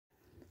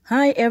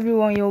Hi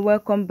everyone, you're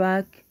welcome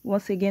back.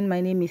 Once again,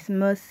 my name is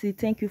Mercy.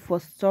 Thank you for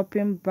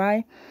stopping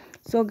by.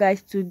 So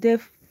guys, today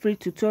free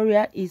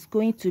tutorial is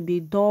going to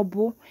be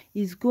double.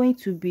 It's going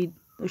to be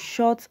a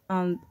short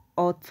and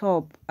a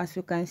top, as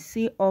you can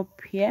see up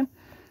here.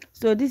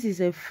 So this is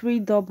a free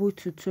double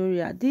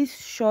tutorial. This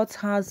short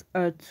has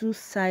a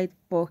two-side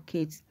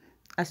pocket,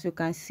 as you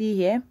can see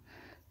here,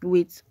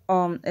 with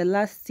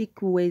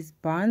elastic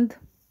waistband.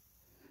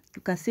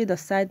 You can see the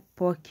side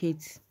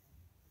pocket.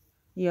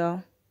 Yeah,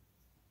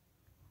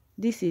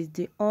 this is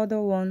the other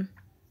one,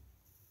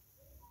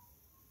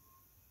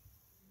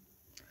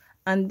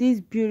 and this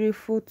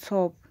beautiful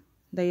top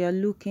that you're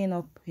looking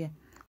up here.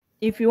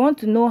 If you want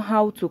to know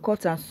how to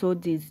cut and sew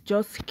this,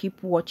 just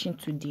keep watching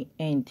to the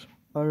end.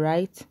 All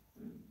right,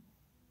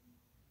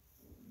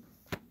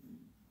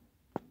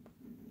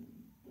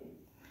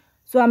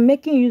 so I'm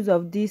making use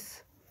of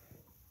this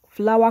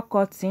flower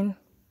cotton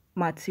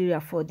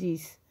material for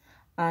this,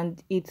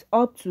 and it's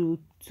up to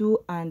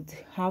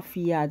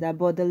 2.5 yards,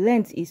 but the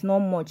length is not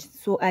much,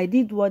 so I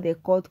did what they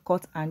called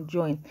cut and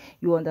join.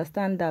 You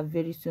understand that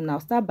very soon. I'll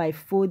start by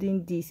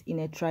folding this in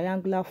a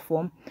triangular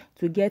form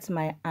to get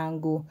my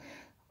angle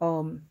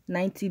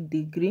 90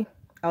 degree.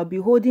 I'll be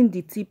holding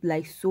the tip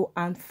like so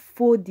and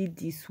fold it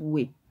this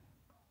way.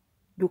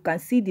 You can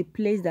see the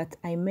place that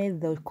I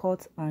made the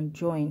cut and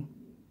join.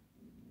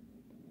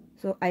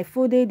 So I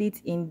folded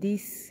it in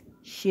this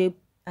shape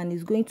and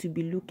it's going to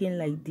be looking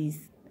like this.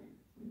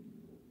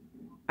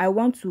 I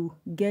want to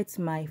get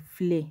my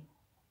flare.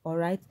 All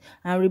right,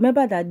 and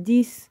remember that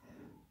this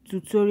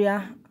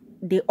tutorial,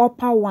 the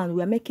upper one,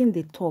 we are making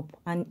the top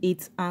and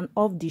it's an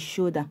off the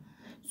shoulder.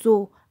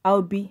 So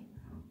I'll be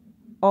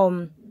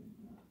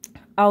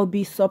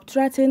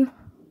subtracting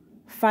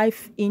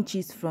 5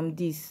 inches from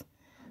this.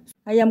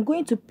 I am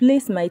going to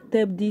place my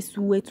tape this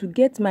way to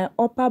get my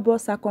upper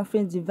bust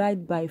circumference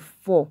divided by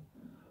 4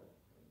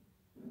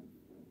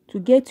 to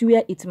get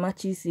where it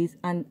matches it,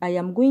 and I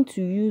am going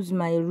to use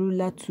my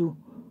ruler to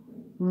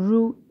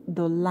rule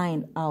the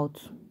line out.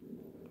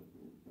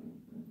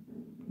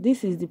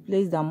 This is the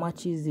place that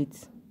matches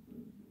it.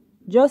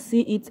 Just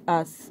see it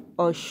as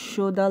a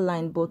shoulder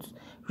line, but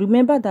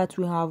remember that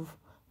we have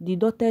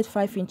deducted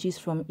 5 inches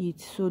from it,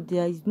 so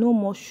there is no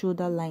more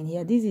shoulder line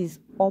here. This is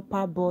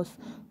upper bust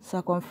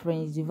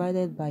circumference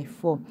divided by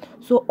 4.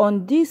 So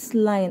on this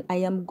line, I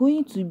am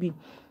going to be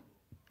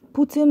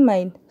putting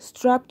my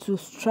strap to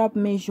strap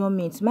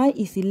measurement. Mine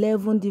is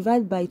 11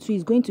 divided by 2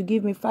 is going to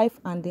give me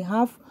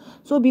 5.5.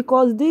 So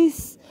because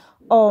this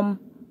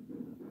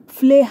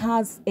flare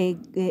has a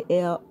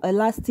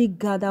elastic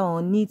gather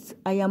on it,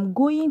 I am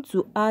going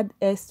to add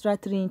extra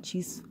 3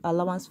 inches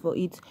allowance for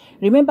it.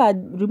 Remember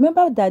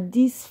that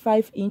this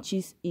 5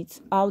 inches is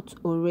out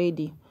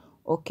already.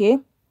 Okay,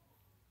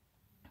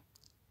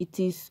 it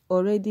is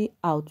already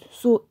out.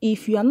 So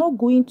if you are not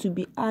going to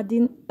be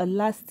adding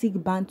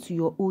elastic band to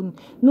your own,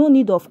 no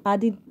need of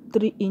adding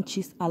 3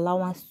 inches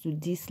allowance to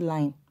this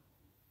line.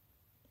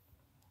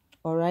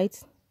 All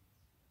right,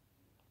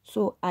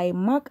 so I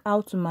mark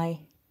out my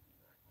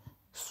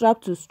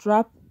strap to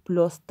strap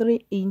plus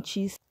 3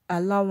 inches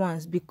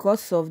allowance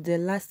because of the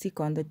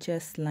elastic on the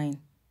chest line.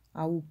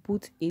 I will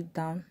put it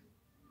down.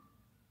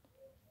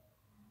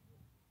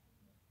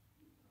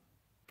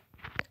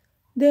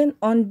 Then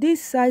on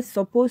this side,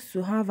 supposed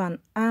to have an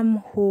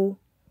armhole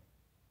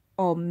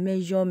or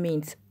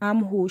measurement,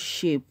 armhole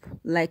shape,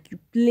 like you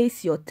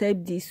place your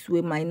tape this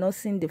way,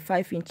 minusing the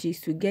 5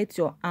 inches to get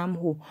your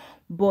armhole.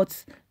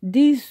 But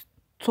this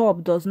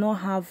top does not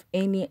have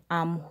any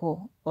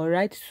armhole. All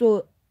right,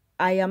 so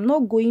I am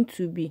not going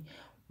to be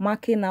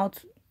marking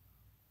out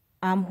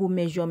armhole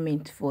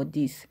measurement for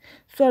this.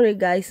 Sorry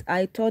guys,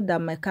 I thought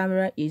that my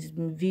camera is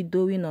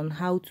videoing on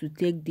how to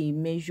take the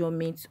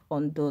measurements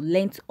on the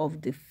length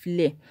of the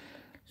flare.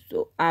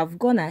 So I've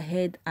gone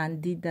ahead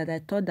and did that. I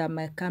thought that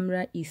my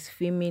camera is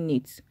filming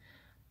it.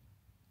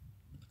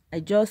 I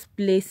just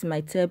placed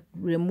my tape,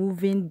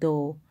 removing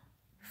the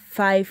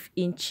 5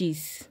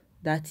 inches,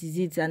 that is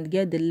it, and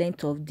get the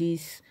length of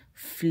this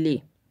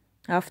flare.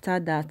 After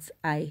that,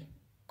 I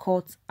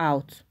cut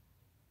out.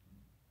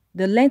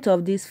 The length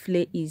of this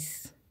flare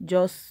is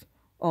just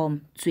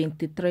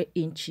 23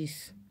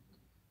 inches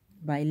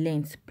by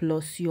length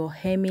plus your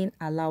hemming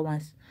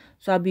allowance.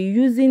 So I'll be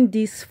using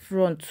this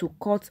front to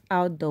cut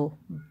out the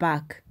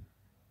back.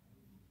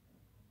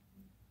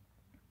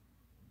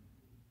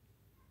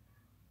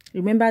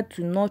 Remember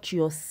to notch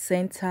your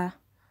center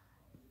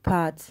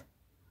part.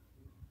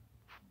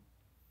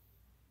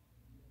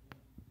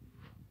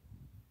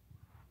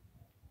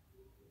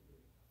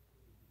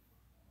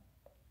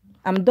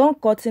 I'm done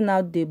cutting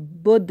out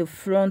both the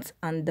front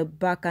and the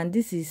back, and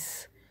this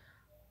is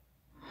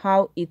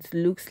how it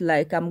looks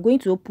like. I'm going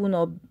to open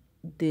up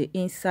the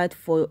inside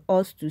for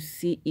us to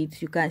see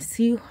it. You can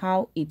see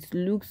how it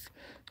looks.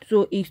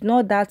 So it's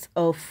not that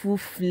a full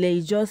flare,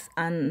 it's just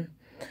an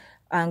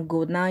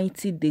angle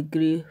 90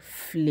 degree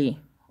flare.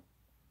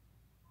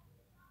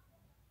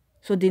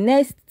 So the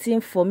next thing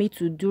for me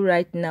to do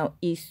right now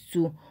is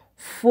to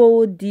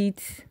fold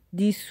it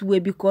this way,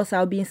 because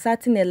I'll be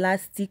inserting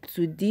elastic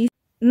to this.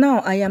 Now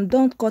I am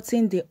done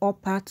cutting the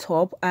upper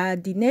top.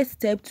 The next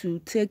step to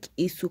take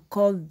is to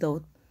cut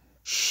the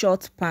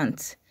short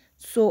pants.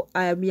 So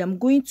I am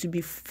going to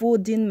be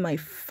folding my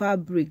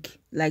fabric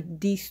like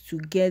this to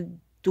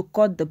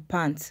cut the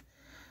pants.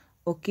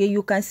 Okay,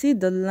 you can see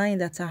the line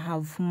that I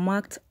have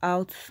marked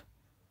out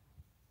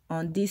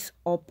on this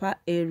upper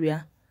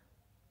area.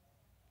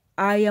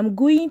 I am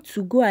going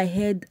to go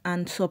ahead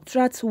and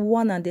subtract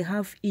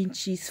 1.5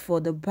 inches for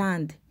the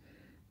band,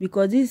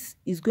 because this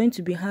is going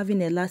to be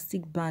having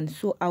elastic band.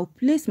 So I'll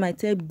place my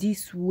tape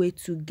this way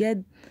to get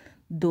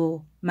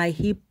my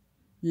hip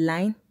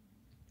line,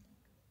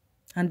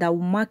 and I will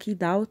mark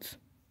it out.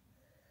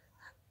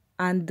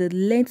 And the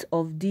length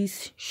of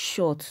this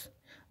short,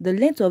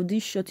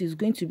 is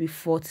going to be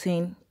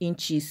 14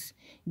 inches.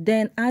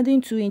 Then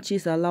adding 2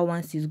 inches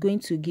allowance is going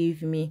to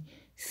give me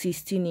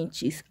 16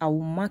 inches. I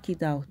will mark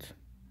it out.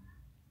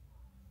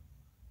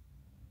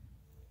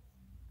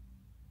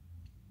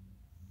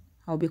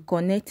 I'll be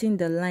connecting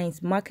the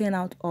lines, marking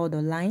out all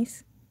the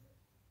lines.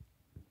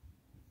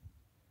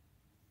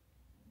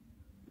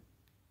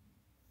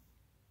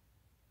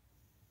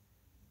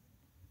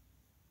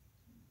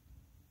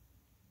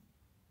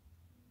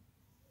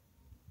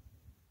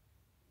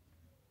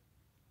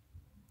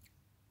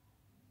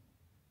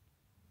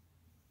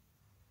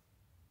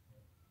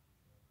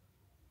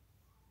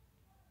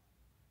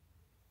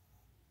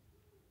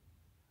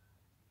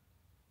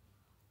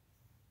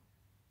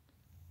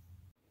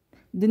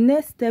 The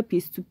next step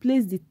is to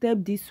place the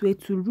tape this way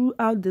to rule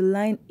out the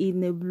line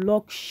in a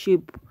block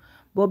shape.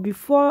 But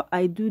before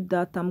I do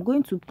that, I'm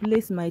going to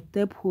place my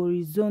tape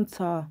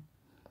horizontally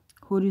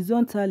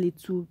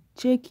to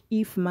check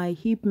if my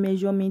hip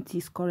measurement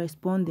is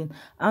corresponding.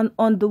 And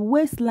on the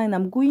waistline,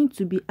 I'm going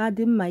to be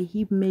adding my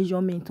hip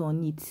measurement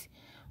on it,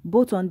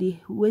 both on the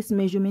waist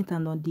measurement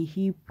and on the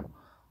hip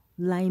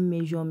line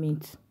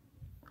measurement.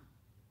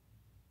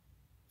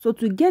 So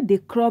to get the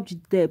crotch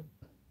depth,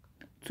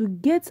 to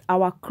get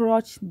our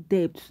crotch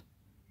depth,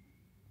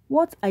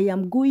 what I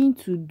am going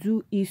to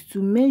do is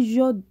to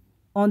measure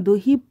on the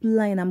hip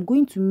line. I'm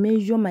going to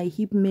measure my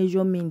hip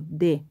measurement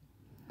there.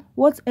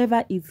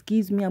 Whatever it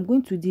gives me, I'm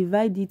going to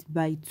divide it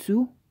by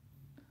 2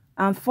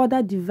 and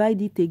further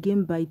divide it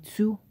again by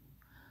 2.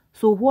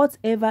 So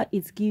whatever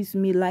it gives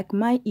me, like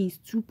mine is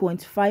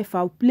 2.5,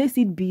 I'll place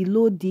it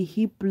below the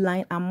hip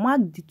line and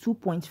mark the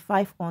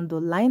 2.5 on the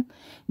line.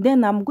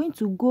 Then I'm going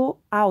to go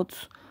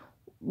out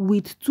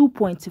with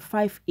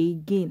 2.5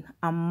 again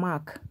and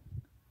mark.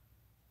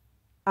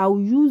 I'll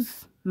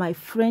use my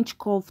French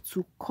curve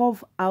to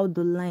curve out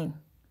the line.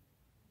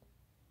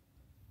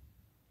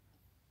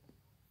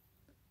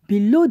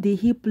 Below the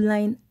hip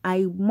line,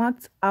 I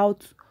marked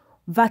out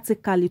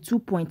vertically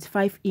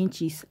 2.5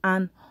 inches,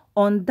 and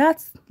on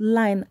that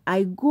line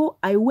I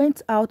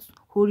went out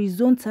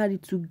horizontally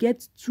to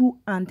get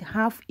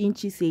 2.5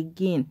 inches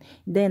again.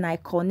 Then I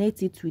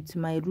connect it with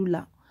my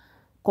ruler,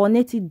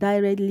 connect it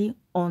directly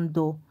on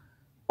the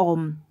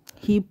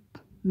hip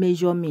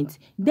measurement.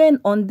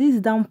 Then on this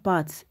down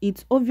part,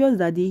 it's obvious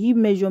that the hip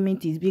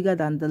measurement is bigger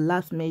than the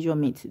last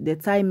measurement, the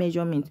thigh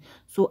measurement.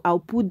 So I'll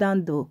put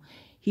down the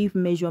hip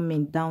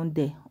measurement down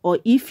there. Or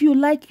if you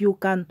like, you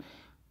can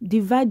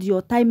divide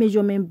your thigh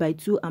measurement by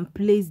 2 and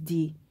place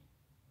the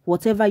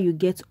whatever you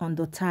get on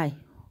the thigh.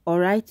 All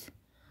right,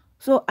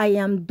 so I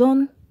am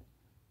done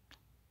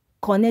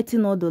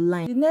connecting all the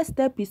lines. The next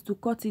step is to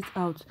cut it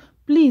out.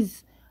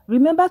 Please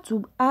remember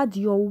to add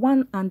your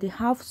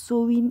 1.5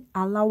 sewing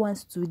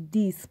allowance to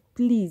this,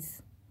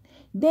 please.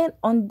 Then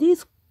on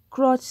this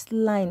crotch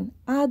line,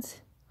 add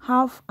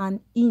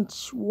 1/2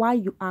 inch while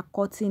you are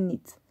cutting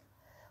it.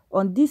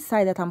 On this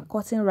side that I'm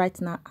cutting right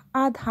now,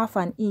 add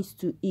 1/2 inch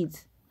to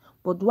it.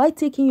 But while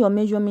taking your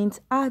measurement,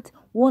 add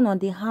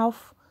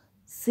 1.5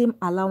 same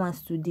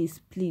allowance to this,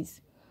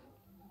 please.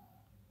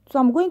 So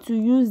I'm going to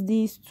use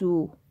this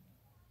to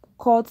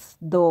cut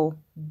the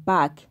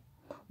back,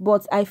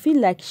 but I feel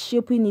like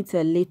shaping it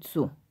a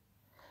little.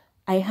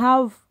 I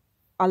have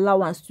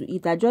allowance to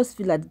it. I just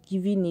feel like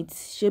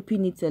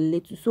shaping it a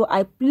little. So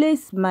I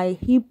place my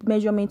hip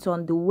measurement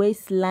on the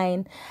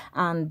waistline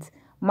and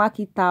mark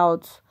it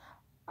out,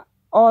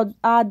 or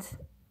add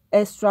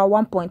extra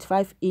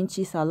 1.5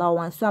 inches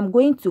allowance. So I'm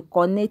going to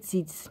connect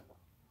it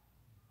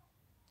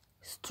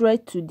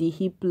straight to the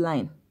hip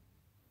line.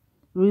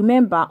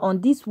 Remember,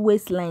 on this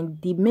waistline,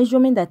 the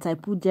measurement that I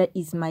put there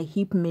is my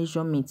hip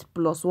measurement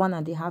plus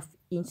 1.5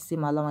 inch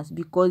seam allowance,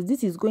 because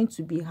this is going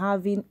to be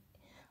having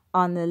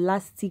an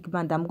elastic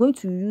band. I'm going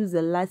to use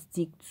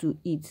elastic to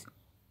it.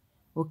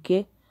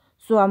 Okay,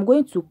 so I'm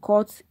going to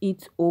cut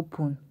it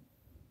open.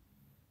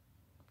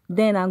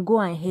 Then I'll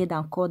go ahead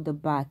and cut the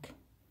back.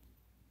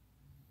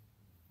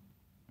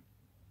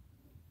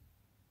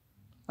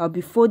 I'll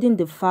be folding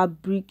the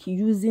fabric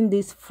using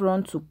this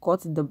front to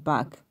cut the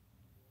back.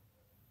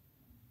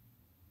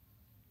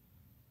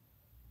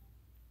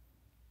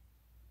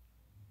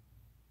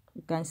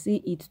 You can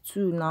see it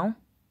too now.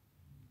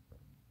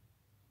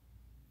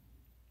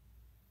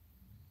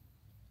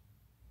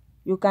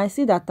 You can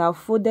see that I've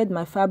folded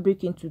my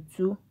fabric into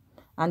 2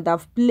 and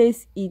I've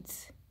placed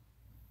it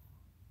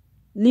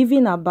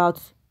leaving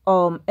about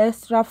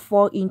extra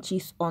 4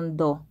 inches on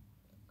the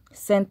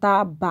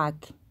center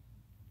back.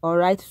 All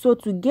right, so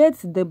to get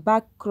the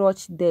back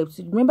crotch depth,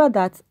 remember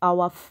that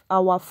our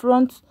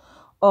front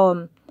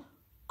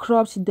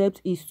crotch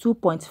depth is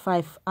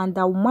 2.5, and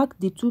I'll mark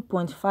the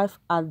 2.5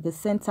 at the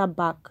center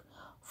back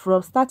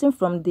from starting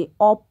from the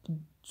up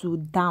to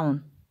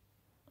down.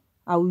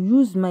 I'll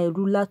use my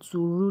ruler to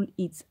rule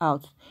it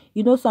out.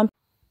 You know,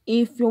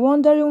 if you're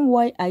wondering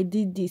why I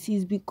did this,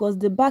 is because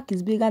the back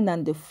is bigger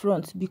than the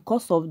front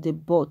because of the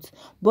butt.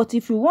 But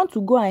if you want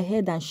to go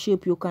ahead and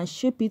shape, you can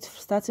shape it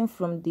starting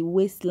from the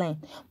waistline.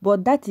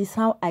 But that is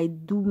how I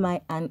do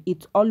mine, and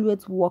it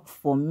always works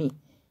for me.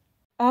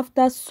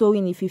 After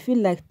sewing, if you feel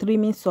like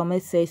trimming some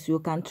excess, you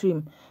can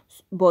trim,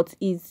 but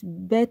it's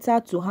better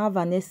to have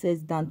an excess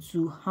than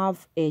to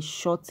have a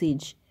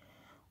shortage.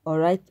 All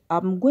right,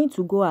 I'm going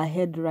to go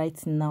ahead right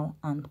now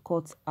and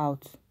cut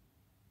out.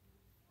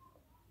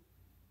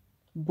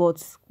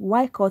 But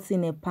while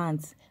cutting a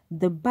pant,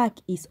 the back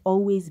is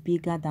always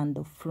bigger than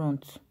the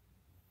front.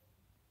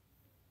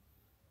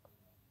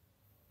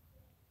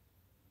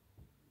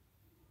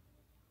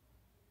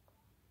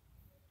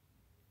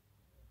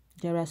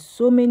 There are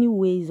so many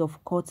ways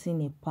of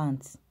cutting a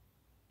pant.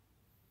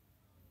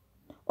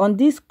 On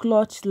this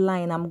clutch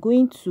line, I'm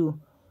going to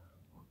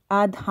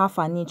add half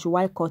an inch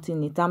while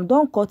cutting it. I'm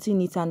done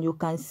cutting it, and you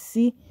can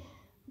see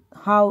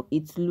how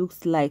it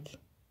looks like.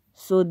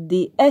 So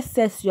the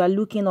excess you are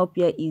looking up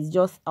here is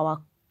just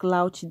our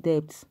clutch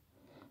depth.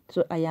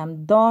 So I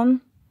am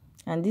done,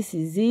 and this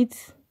is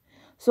it.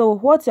 So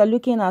what you're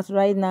looking at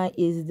right now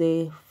is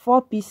the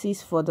 4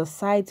 pieces for the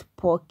side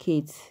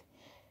pocket.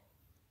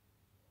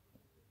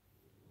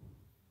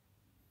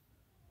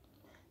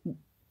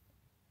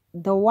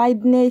 The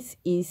wideness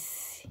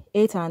is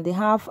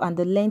 8.5, and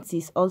the length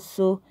is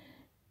also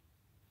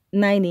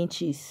 9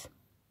 inches.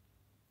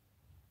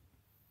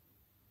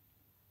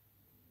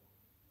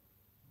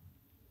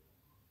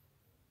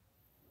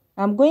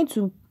 I'm going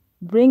to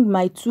bring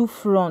my two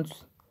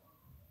fronts,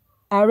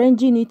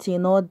 arranging it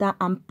in order,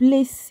 and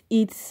place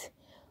it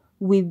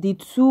with the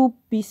 2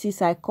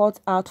 pieces I cut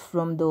out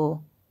from the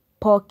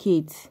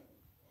pocket.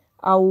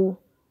 I will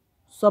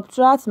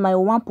subtract my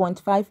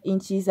 1.5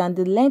 inches, and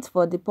the length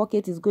for the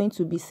pocket is going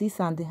to be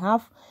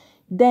 6.5.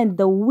 Then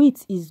the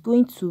width is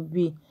going to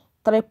be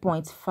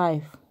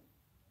 3.5,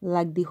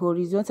 like the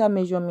horizontal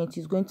measurement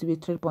is going to be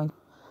 3.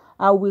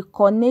 I will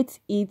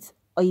connect it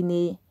in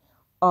a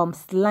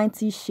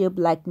slanty shape,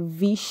 like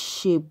V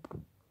shape.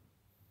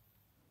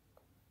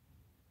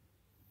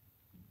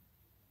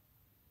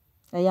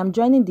 I am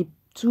joining the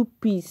two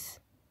piece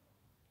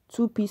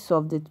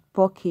of the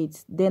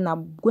pocket. Then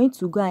I'm going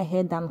to go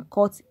ahead and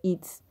cut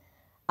it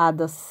at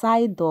the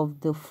side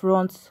of the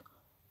front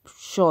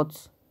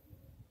short.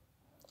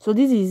 So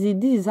this is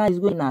it. This is how it's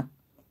going to,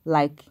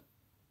 like,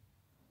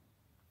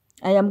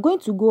 I am going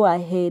to go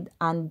ahead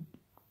and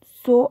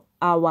sew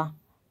our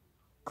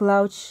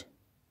clutch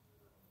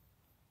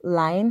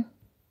line.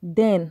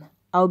 Then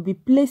I'll be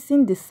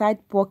placing the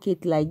side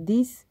pocket like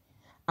this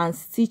and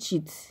stitch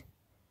it,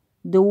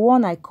 the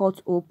one I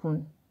cut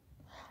open.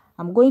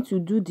 I'm going to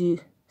do the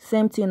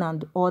same thing on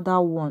the other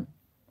one.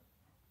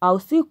 I'll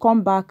still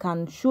come back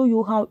and show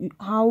you how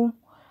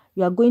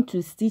you are going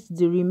to stitch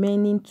the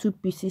remaining 2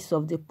 pieces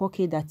of the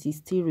pocket that is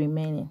still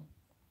remaining.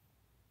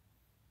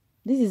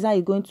 This is how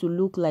it's going to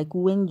look like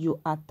when you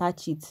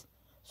attach it.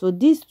 So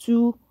these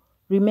 2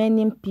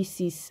 remaining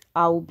pieces,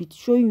 I will be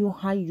showing you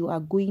how you are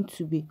going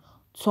to be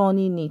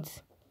turning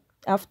it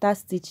after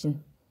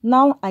stitching.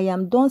 Now I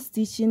am done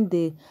stitching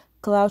the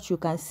clutch, you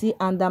can see,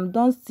 and I'm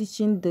done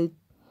stitching the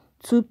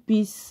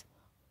 2-piece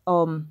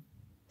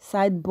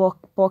side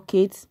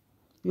pocket.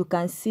 You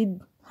can see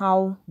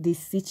how the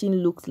stitching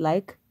looks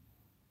like.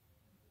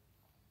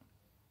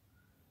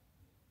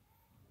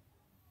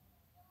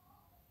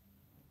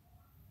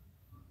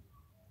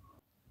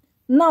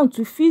 Now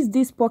to fix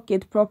this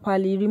pocket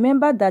properly,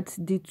 remember that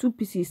the 2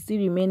 pieces still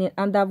remaining,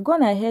 and I've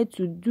gone ahead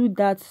to do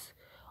that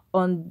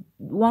on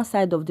one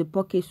side of the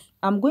pocket.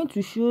 I'm going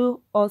to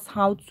show us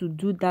how to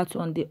do that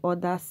on the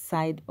other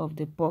side of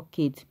the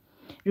pocket.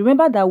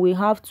 Remember that we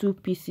have 2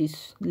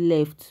 pieces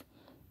left.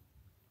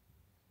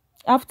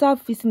 After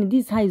fixing it,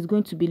 this is how it's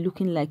going to be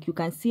looking like. You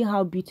can see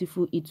how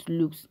beautiful it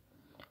looks.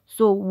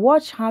 So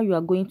watch how you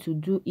are going to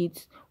do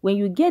it. When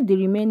you get the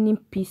remaining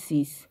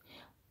pieces,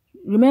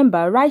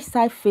 remember, right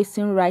side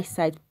facing right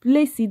side,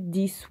 place it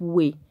this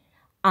way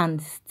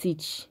and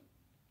stitch.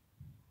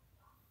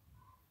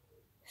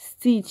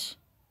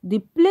 The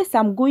place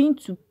I'm going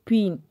to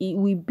pin, it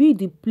will be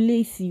the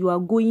place you are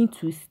going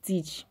to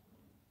stitch.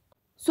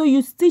 So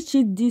you stitch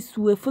it this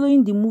way,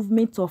 following the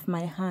movement of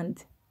my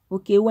hand.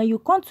 Okay, when you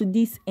come to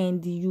this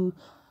end, you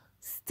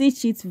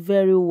stitch it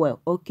very well.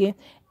 Okay,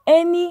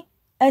 any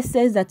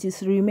excess that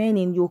is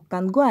remaining, you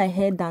can go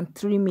ahead and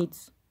trim it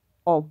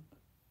up.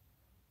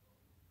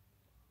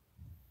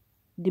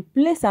 The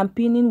place I'm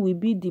pinning will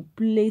be the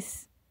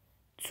place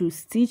to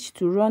stitch,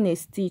 to run a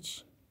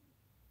stitch.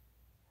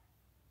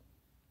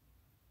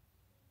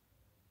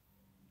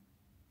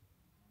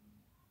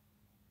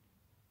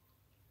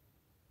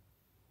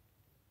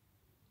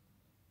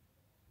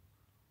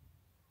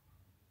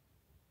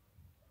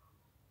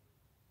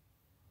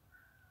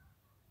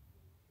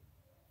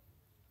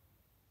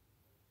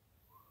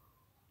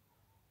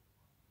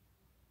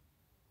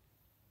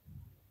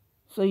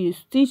 So you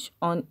stitch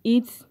on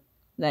it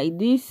like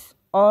this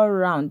all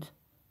round.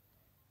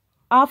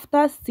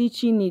 After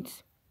stitching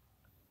it,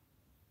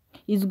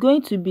 it's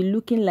going to be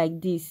looking like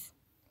this.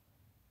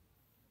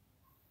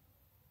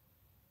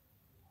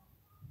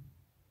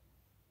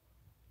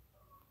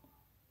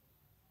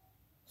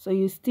 So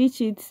you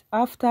stitch it.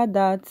 After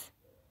that,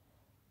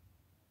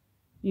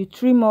 you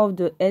trim off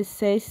the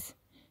excess.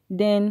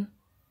 Then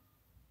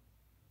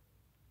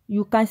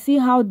you can see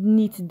how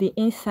neat the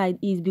inside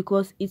is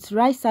because it's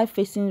right side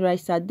facing right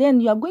side.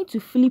 Then you are going to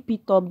flip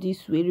it up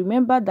this way.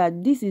 Remember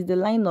that this is the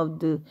line of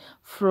the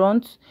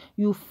front.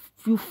 You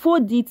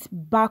fold it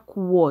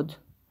backward.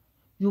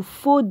 You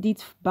fold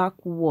it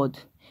backward.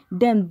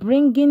 Then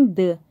bring in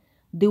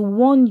the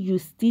one you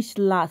stitch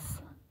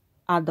last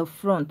at the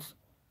front.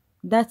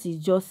 That is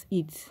just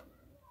it.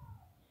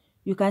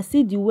 You can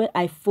see the way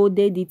I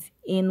folded it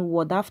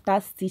inward after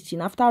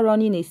stitching. After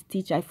running a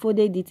stitch, I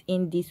folded it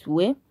in this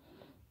way.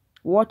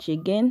 Watch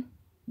again.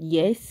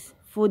 Yes,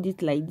 fold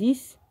it like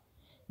this.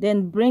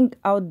 Then bring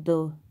out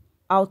the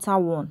outer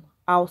one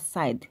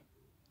outside.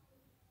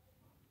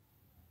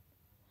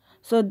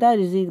 So that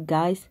is it,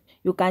 guys.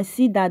 You can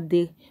see that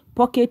the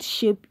pocket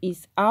shape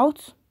is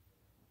out.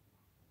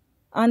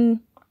 And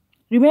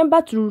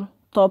remember to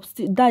top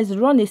stitch, that is,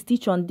 run a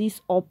stitch on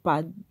this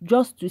upper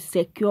just to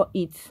secure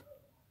it.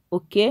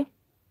 Okay,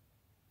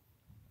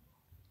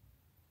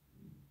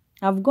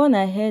 I've gone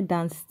ahead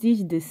and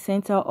stitched the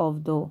center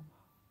of the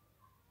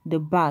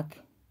back.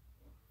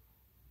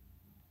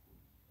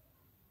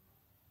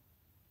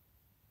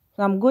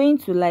 So I'm going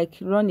to like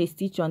run a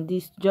stitch on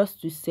this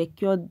just to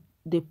secure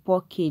the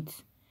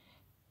pocket.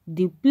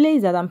 The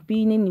place that I'm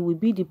pinning will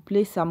be the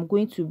place I'm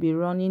going to be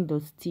running the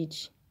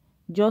stitch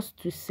just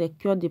to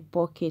secure the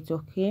pocket.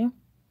 Okay,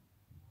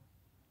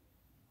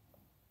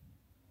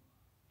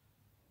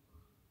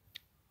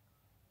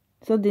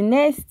 so the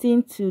next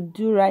thing to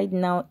do right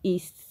now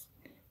is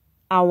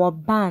our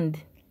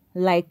band,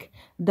 like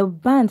the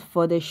band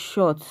for the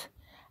short.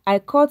 I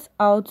cut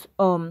out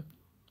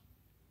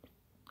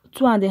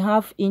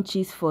 2.5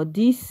 inches for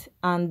this,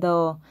 and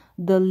the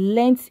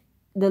length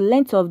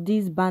of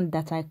this band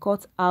that I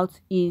cut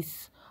out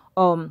is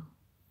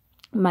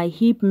my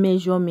hip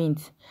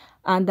measurement,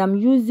 and I'm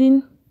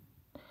using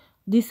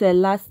this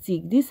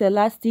elastic. This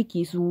elastic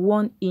is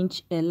 1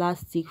 inch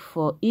elastic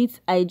for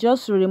it. I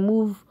just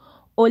remove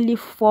only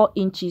 4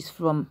 inches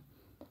from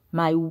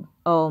my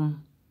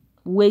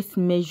waist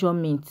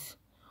measurement.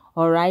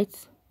 All right,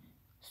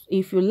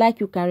 if you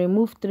like, you can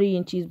remove 3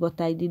 inches, but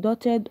I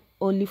deducted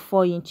only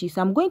 4 inches.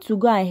 I'm going to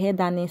go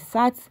ahead and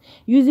insert,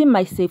 using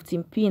my safety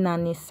pin,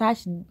 and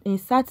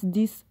insert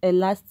this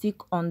elastic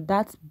on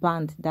that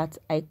band that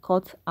I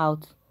cut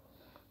out.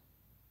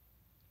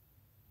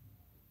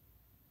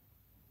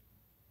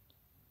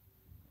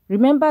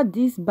 Remember,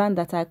 this band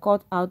that I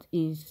cut out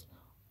is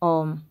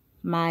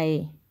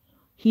my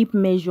hip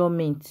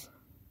measurement.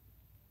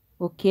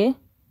 Okay,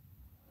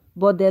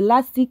 but the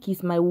elastic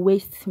is my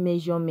waist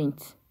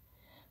measurement.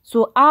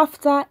 So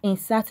after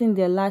inserting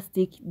the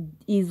elastic,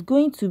 it's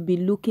going to be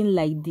looking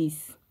like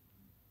this.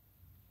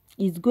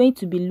 It's going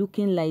to be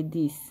looking like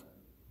this.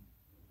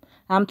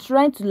 I'm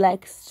trying to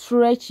like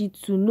stretch it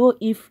to know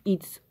if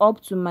it's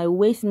up to my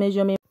waist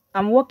measurement.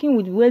 I'm working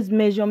with waist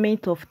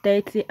measurement of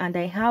 30 and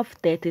I have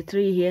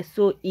 33 here,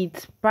 so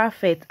it's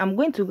perfect. I'm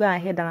going to go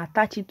ahead and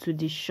attach it to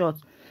the short.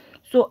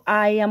 So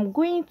I am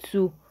going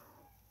to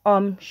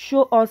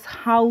show us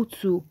how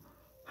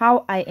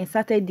I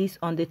inserted this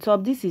on the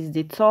top. This is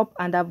the top,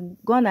 and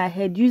I've gone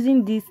ahead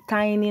using this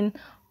tiny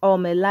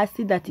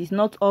elastic that is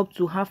not up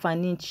to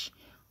 1/2 inch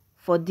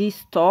for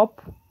this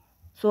top.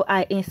 So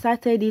I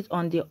inserted it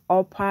on the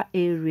upper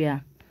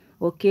area.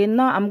 Okay,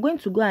 now I'm going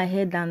to go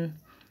ahead and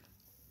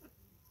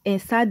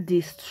insert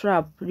the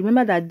strap.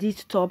 Remember that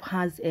this top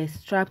has a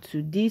strap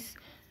to this.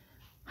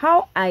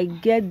 How I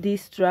get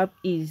this strap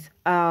is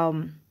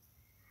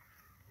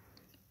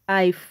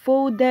I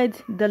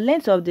folded the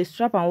length of the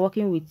strap I'm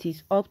working with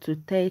is up to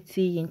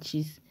 30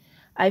 inches.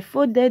 I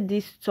folded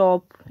this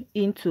top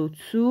into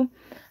 2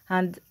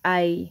 and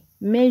I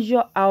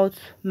measure out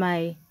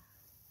my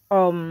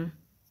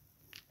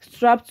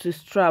strap to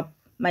strap.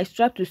 My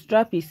strap to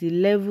strap is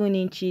 11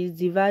 inches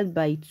divided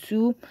by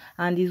 2,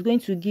 and it's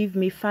going to give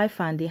me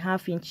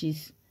 5.5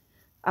 inches.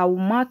 I will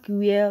mark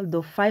where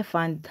the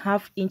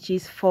 5.5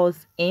 inches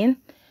falls in.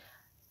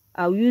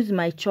 I'll use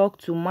my chalk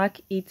to mark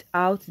it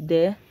out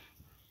there.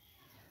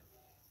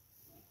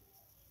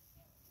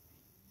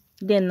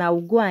 Then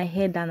I'll go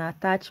ahead and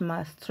attach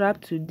my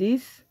strap to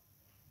this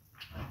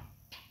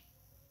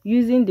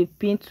using the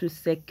pin to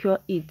secure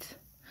it.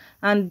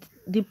 And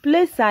the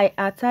place I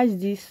attach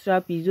this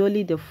strap is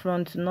only the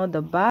front, not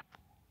the back.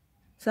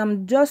 So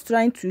I'm just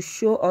trying to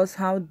show us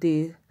how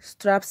the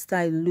strap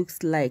style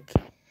looks like.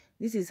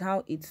 This is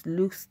how it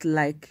looks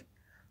like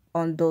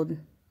on the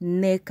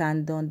neck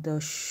and on the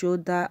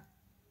shoulder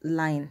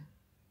line.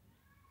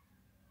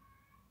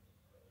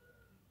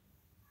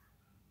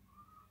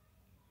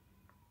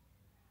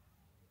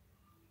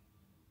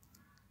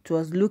 It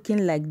was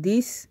looking like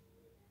this.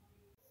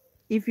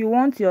 if you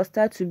want your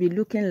style to be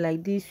looking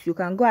like this, you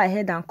can go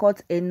ahead and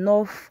cut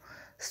enough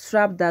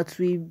strap that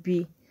will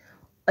be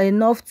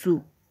enough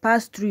to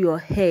pass through your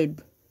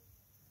head,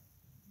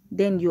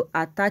 then you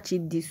attach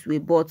it this way.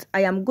 But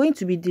I am going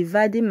to be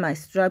dividing my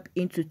strap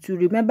into two.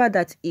 Remember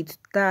that it's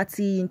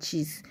 30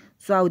 inches,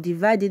 so I'll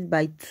divide it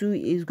by 2.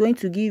 It's going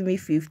to give me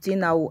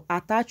 15. I will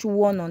attach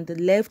one on the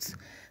left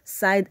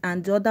side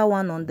and the other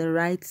one on the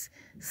right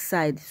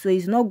side. So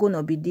it's not going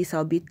to be this.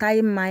 I'll be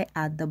tying mine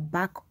at the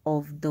back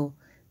of the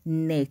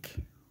neck.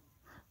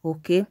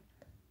 Okay,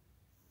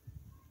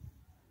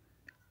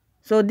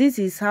 so this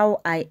is how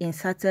I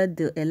inserted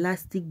the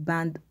elastic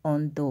band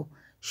on the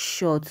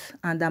short,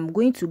 and I'm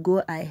going to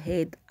go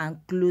ahead and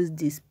close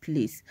this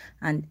place,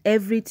 and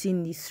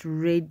everything is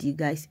ready,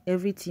 guys.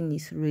 Everything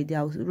is ready.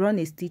 I'll run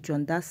a stitch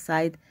on that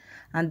side,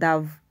 and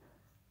I've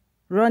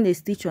run a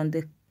stitch on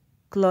the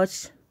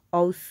clutch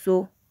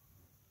also.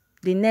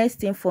 The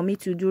next thing for me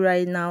to do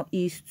right now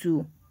is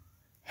to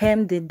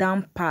hem the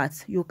down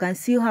part. You can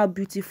see how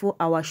beautiful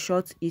our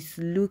short is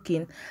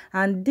looking,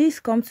 and this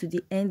comes to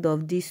the end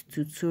of this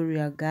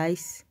tutorial,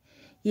 guys.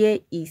 Here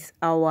is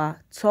our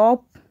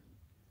top.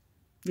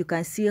 You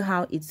can see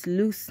how it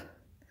looks,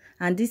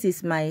 and this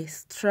is my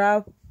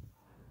strap.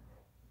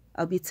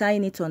 I'll be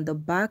tying it on the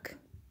back.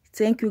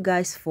 Thank you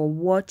guys for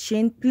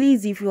watching.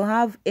 Please, if you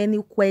have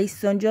any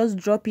question, just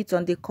drop it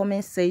on the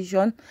comment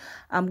section.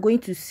 I'm going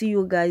to see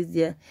you guys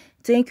there.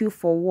 Thank you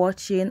for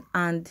watching,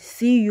 and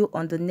see you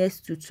on the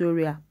next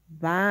tutorial.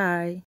 Bye.